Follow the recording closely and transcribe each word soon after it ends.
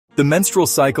The menstrual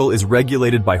cycle is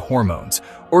regulated by hormones,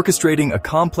 orchestrating a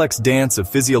complex dance of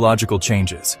physiological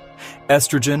changes.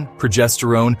 Estrogen,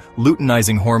 progesterone,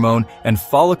 luteinizing hormone, and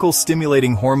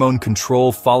follicle-stimulating hormone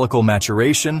control follicle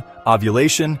maturation,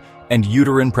 ovulation, and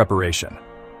uterine preparation.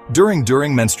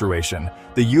 During menstruation,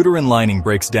 the uterine lining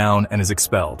breaks down and is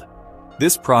expelled.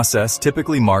 This process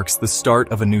typically marks the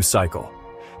start of a new cycle.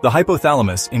 The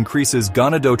hypothalamus increases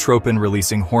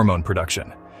gonadotropin-releasing hormone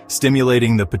production,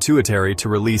 stimulating the pituitary to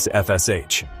release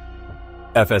FSH.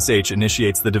 FSH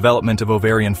initiates the development of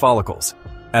ovarian follicles.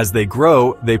 As they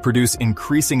grow, they produce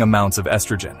increasing amounts of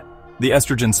estrogen. The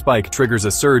estrogen spike triggers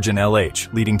a surge in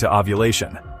LH, leading to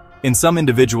ovulation. In some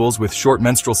individuals with short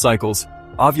menstrual cycles,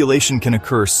 ovulation can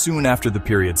occur soon after the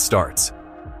period starts.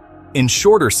 In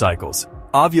shorter cycles,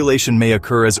 ovulation may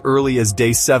occur as early as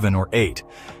day 7 or 8,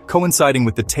 coinciding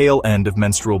with the tail end of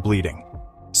menstrual bleeding.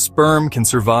 Sperm can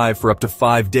survive for up to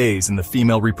 5 days in the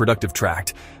female reproductive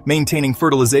tract, maintaining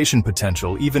fertilization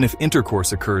potential even if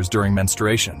intercourse occurs during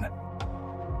menstruation.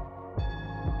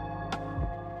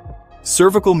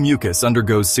 Cervical mucus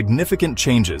undergoes significant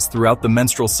changes throughout the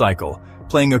menstrual cycle,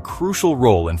 playing a crucial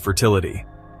role in fertility.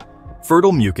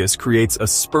 Fertile mucus creates a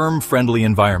sperm-friendly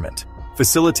environment,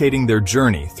 facilitating their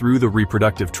journey through the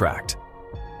reproductive tract.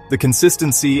 The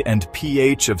consistency and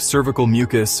pH of cervical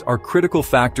mucus are critical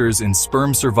factors in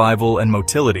sperm survival and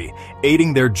motility,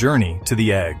 aiding their journey to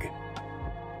the egg.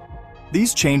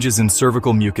 These changes in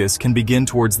cervical mucus can begin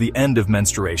towards the end of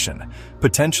menstruation,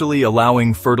 potentially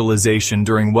allowing fertilization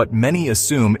during what many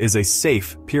assume is a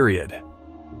safe period.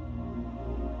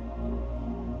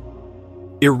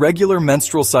 Irregular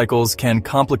menstrual cycles can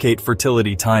complicate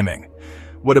fertility timing.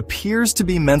 What appears to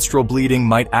be menstrual bleeding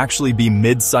might actually be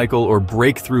mid-cycle or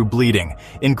breakthrough bleeding,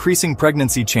 increasing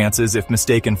pregnancy chances if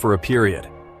mistaken for a period.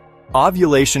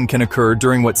 Ovulation can occur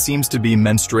during what seems to be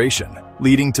menstruation,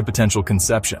 leading to potential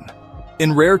conception.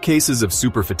 In rare cases of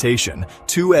superfetation,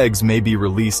 2 eggs may be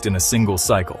released in a single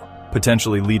cycle,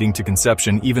 potentially leading to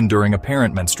conception even during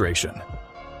apparent menstruation.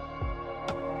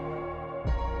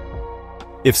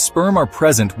 If sperm are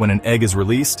present when an egg is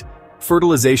released,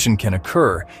 fertilization can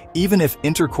occur even if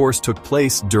intercourse took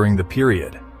place during the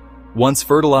period. Once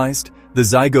fertilized, the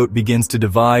zygote begins to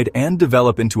divide and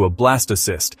develop into a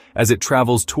blastocyst as it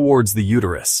travels towards the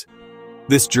uterus.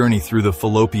 This journey through the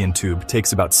fallopian tube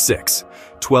takes about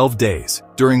 12 days,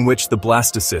 during which the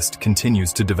blastocyst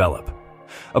continues to develop.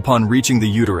 Upon reaching the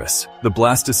uterus, the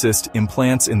blastocyst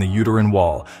implants in the uterine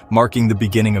wall, marking the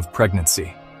beginning of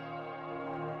pregnancy.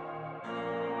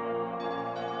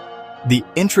 The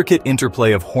intricate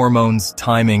interplay of hormones,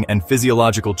 timing, and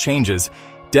physiological changes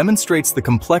demonstrates the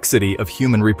complexity of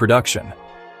human reproduction.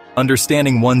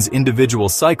 Understanding one's individual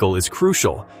cycle is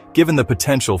crucial, given the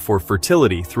potential for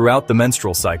fertility throughout the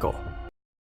menstrual cycle.